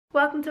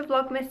Welcome to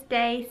Vlogmas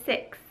Day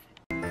 6.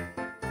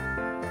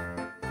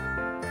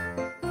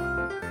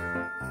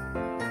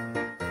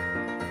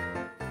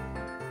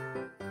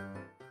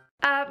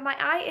 My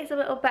eye is a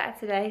little better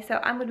today, so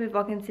I'm going to be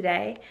vlogging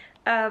today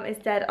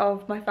instead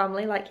of my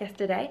family like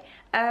yesterday.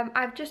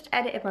 I've just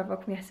edited my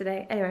vlog from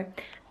yesterday. Anyway,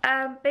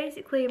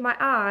 basically my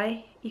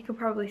eye, you can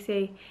probably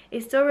see,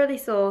 is still really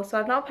sore, so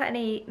I've not put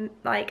any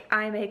like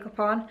eye makeup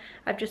on.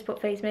 I've just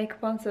put face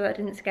makeup on so that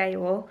didn't scare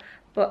you all.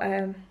 But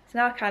so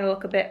now I kind of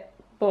look a bit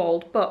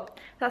bald, but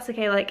that's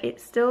okay. Like,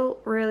 it's still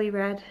really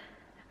red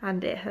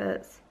and it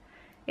hurts.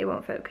 It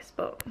won't focus,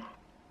 but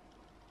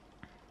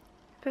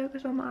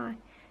focus on my eye.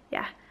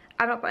 Yeah,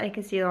 I've not put any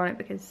concealer on it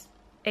because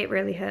it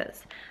really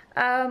hurts,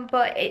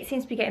 but it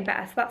seems to be getting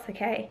better, so that's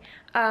okay.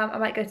 I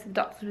might go to the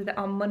doctor with it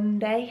on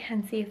Monday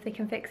and see if they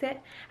can fix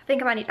it. I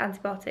think I might need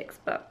antibiotics,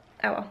 but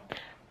oh well.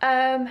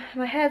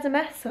 My hair's a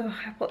mess, so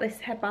I put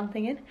this headband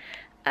thing in.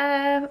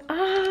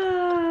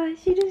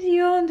 She just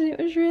yawned and it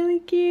was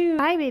really cute.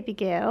 Hi, baby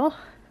girl.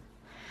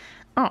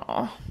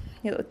 Oh,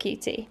 you little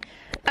cutie.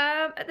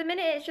 At the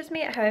minute it's just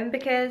me at home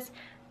because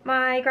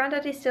my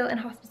granddad is still in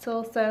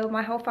hospital, so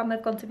my whole family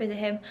have gone to visit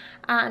him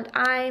and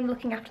I'm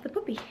looking after the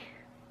puppy.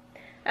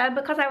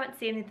 Because I went to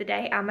see him the other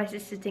day and my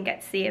sisters didn't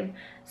get to see him,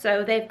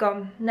 so they've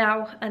gone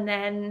now, and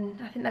then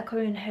I think they're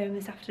coming home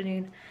this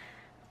afternoon.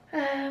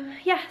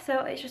 Yeah,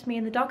 so it's just me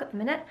and the dog at the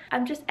minute.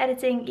 I'm just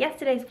editing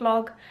yesterday's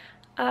vlog.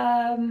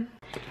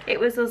 It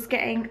was us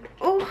getting,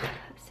 oh,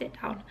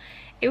 sit down.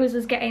 It was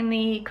us getting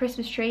the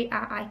Christmas tree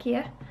at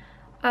IKEA.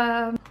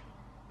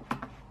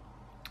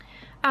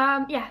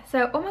 Yeah,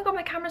 so, oh my god,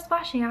 my camera's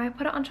flashing. I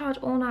put it on charge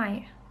all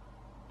night.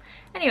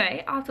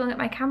 Anyway, I'll have to look at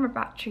my camera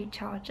battery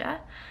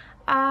charger.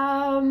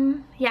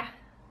 Yeah,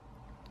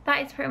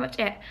 that is pretty much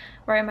it.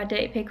 Wearing my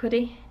Dirty Pig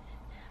hoodie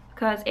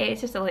because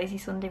it's just a lazy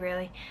Sunday,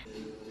 really.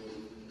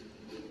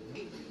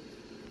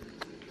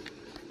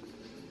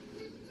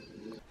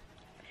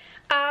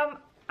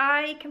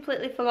 I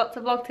completely forgot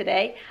to vlog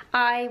today.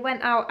 I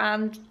went out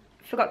and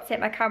forgot to take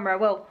my camera.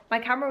 Well, my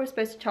camera was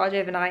supposed to charge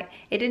overnight.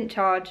 It didn't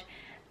charge,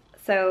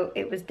 so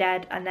it was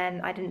dead, and then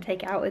I didn't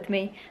take it out with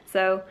me,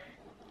 so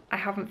I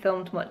haven't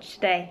filmed much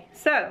today.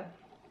 So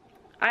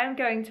I am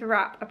going to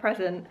wrap a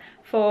present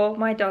for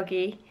my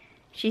doggy.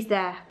 She's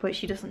there, but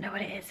she doesn't know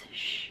what it is.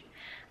 Shh.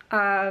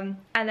 And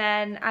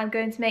then I'm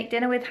going to make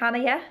dinner with Hannah,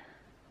 yeah?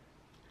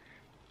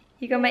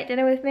 You gonna make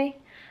dinner with me?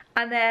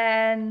 And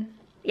then,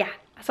 yeah.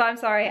 So I'm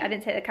sorry I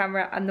didn't take the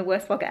camera. I'm the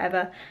worst vlogger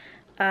ever.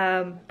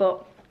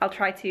 But I'll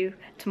try to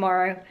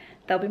tomorrow.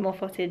 There'll be more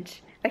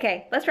footage.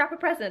 Okay, let's wrap a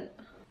present.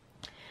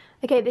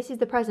 Okay, this is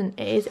the present.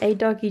 It is a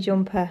doggy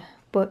jumper.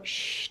 But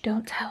shh,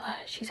 don't tell her.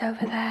 She's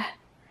over there.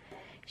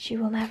 She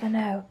will never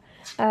know.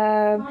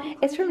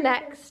 It's from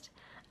Next,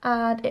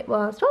 and it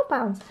was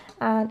 £12,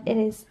 and it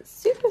is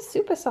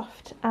super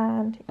soft,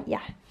 and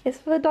yeah, it's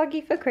for the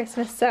doggy for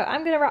Christmas. So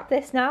I'm gonna wrap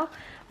this now.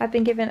 I've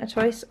been given a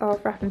choice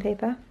of wrapping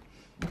paper.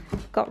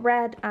 Got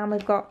red and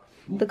we've got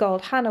the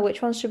gold. Hannah,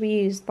 which one should we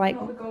use? Like,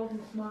 not the gold,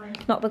 it's mine.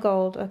 Not the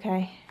gold,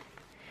 okay.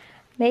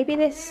 Maybe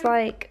this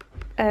like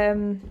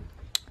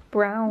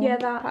brown. Yeah,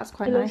 that's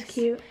quite nice. Looks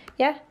cute.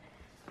 Yeah.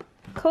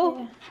 Cool.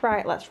 Yeah.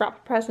 Right, let's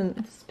wrap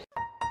presents.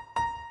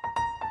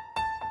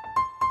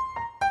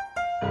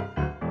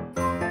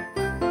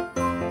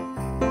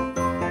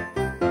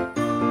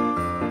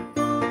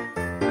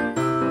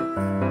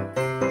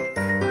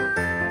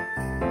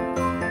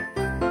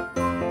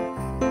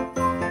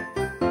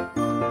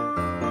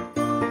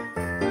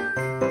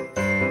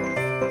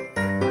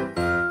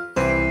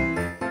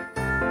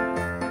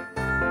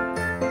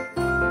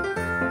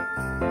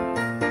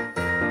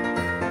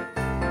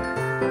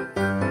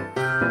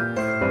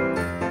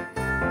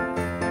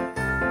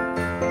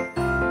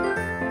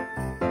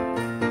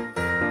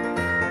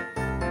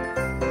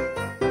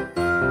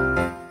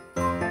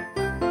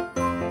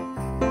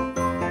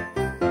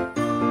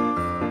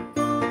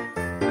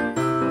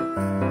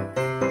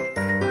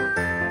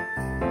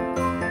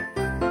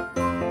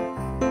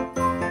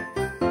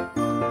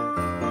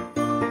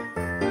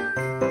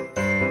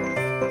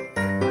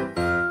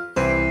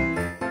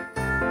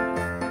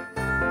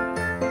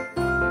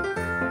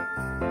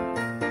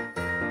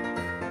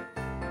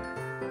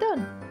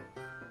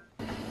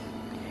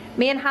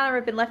 Me and Hannah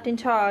have been left in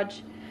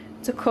charge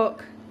to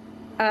cook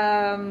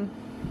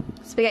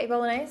spaghetti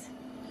bolognese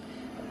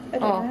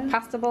or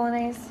pasta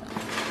bolognese.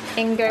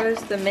 In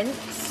goes the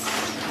mince.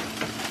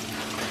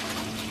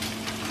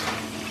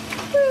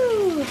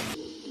 Woo.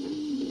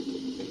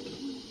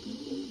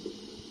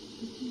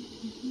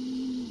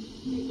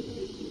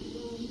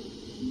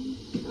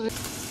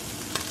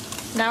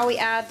 Now we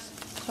add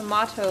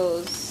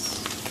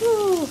tomatoes.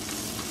 Woo.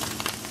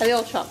 Are they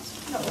all chopped?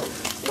 No.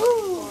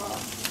 Woo.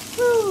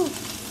 Woo.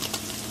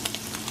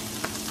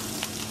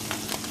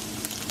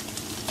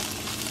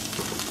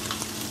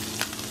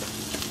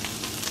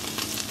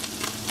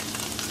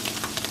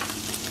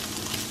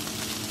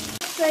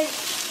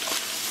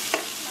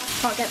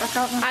 Can't get back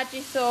out now. Add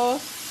your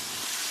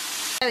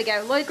sauce. There we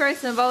go. Lloyd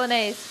Grossman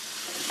bolognese.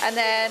 And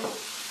then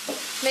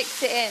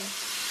mix it in.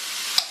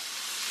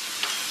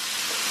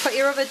 put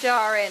your other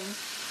jar in.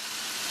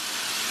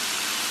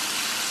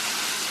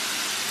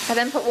 And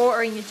then put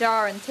water in your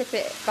jar and tip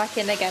it back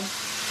in again.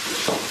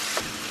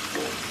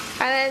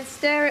 And then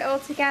stir it all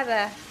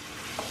together.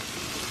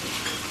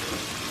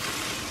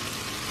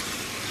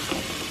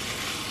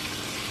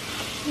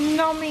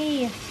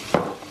 Yummy!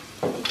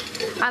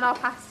 And our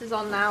pasta's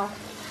on now.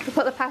 We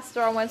put the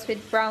pasta on once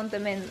we'd browned the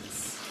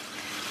mince.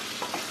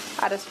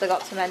 I just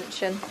forgot to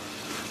mention.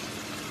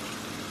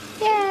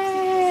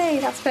 Yay!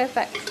 That's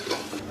perfect.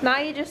 Now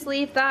you just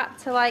leave that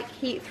to like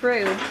heat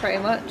through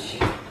pretty much.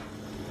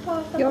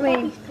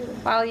 Yummy.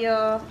 While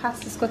your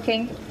pasta's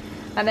cooking.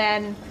 And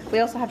then we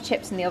also have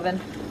chips in the oven.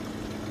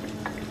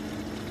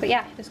 But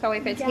yeah, just gotta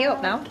wait for it to heat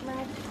up now.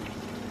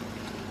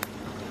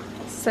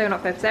 So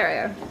not focused.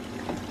 There we go.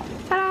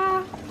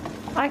 Ta-da!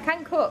 I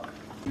can cook.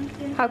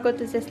 How good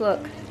does this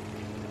look?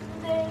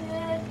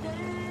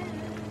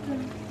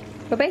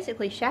 We're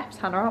basically chefs,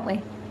 Hannah, aren't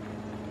we?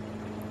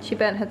 She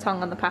burnt her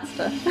tongue on the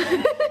pasta.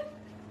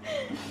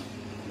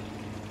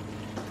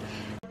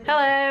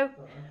 Hello!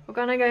 We're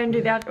gonna go and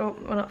do the ad- oh,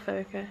 we're not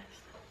focused.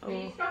 Oh. Are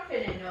you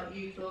stopping and not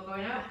usual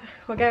going out?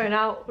 We're going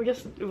out, we're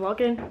just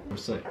vlogging.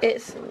 Six.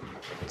 It's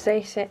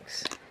day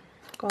 6.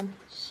 Go on.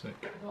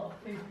 Sick.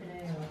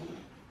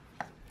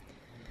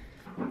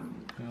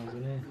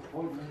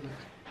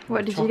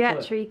 What did you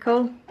get,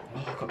 Treacle?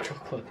 Oh, I got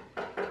chocolate.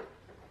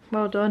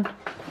 Well done.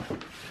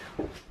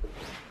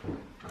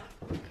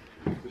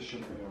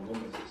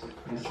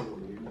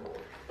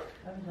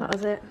 That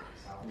was it.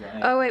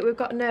 Right. Oh wait, we've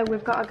got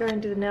to go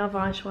and do the nail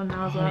varnish one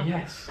now as well. Oh,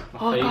 yes.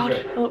 Oh god,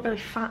 Favourite. I look really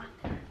fat.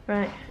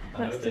 Right,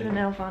 let's do the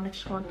nail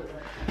varnish one.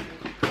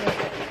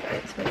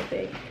 It's gonna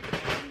be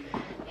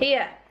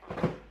here.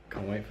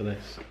 Can't wait for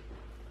this.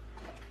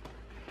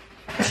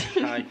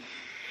 Hi.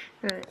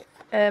 Right.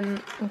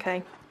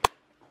 Okay.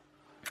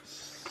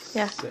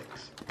 Yeah.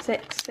 6.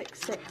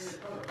 6.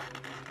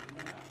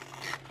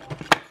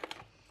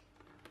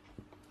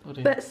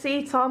 Bloody. Let's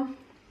see, Tom.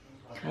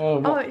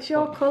 Oh, Oh, it's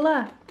your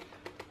colour.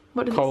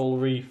 What does Coral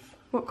Reef.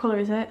 What colour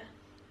is it?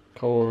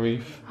 Coral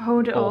Reef.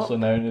 Hold it Also up.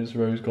 known as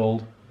rose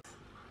gold.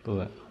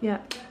 Does it? Yeah.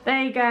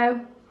 There you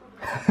go.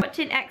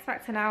 Watching X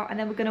Factor now, and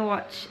then we're gonna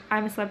watch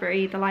I'm a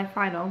Celebrity, the live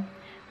final.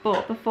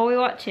 But before we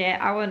watch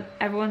it, I want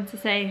everyone to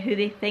say who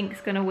they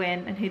think's gonna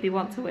win and who they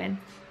want to win.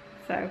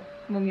 So,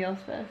 Mum, yours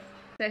first.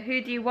 So,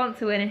 who do you want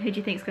to win and who do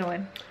you think's gonna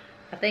win?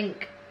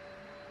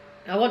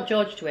 I want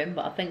George to win,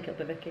 but I think it'll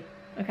be Vicky.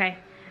 Okay,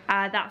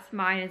 that's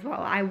mine as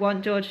well. I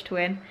want George to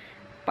win,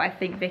 but I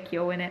think Vicky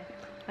will win it.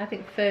 I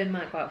think Fern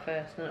might go out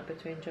first, not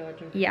between George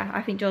and... Yeah,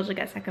 I think George will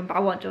get second, but I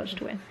want George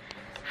to win.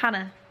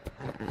 Hannah?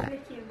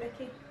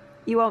 Vicky.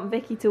 You want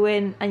Vicky to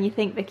win and you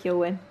think Vicky will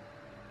win?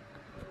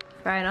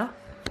 Fair enough.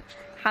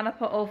 Hannah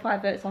put all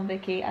 5 votes on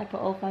Vicky, I put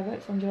all 5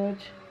 votes on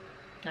George.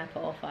 I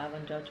put all 5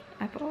 on George.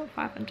 I put all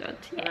 5 on George,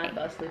 And yay. I've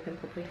got a sleeping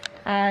puppy.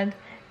 And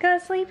go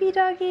sleepy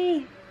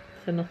doggy.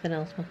 So nothing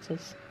else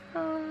matters.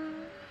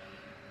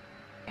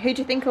 Who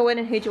do you think will win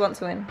and who do you want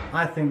to win?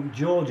 I think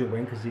George will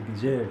win because he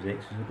deserves it,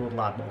 'cause he's a good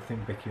lad, but I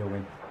think Vicky will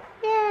win.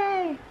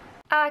 Yay!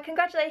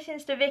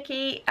 Congratulations to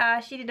Vicky,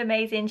 she did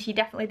amazing, she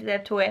definitely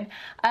deserved to win.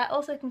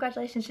 Also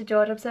congratulations to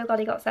George, I'm so glad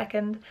he got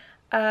second.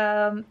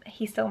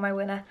 He's still my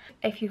winner.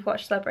 If you've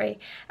watched Celebrity,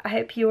 I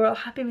hope you were all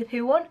happy with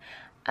who won.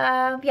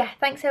 Yeah,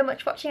 thanks so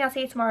much for watching, I'll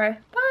see you tomorrow.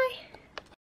 Bye!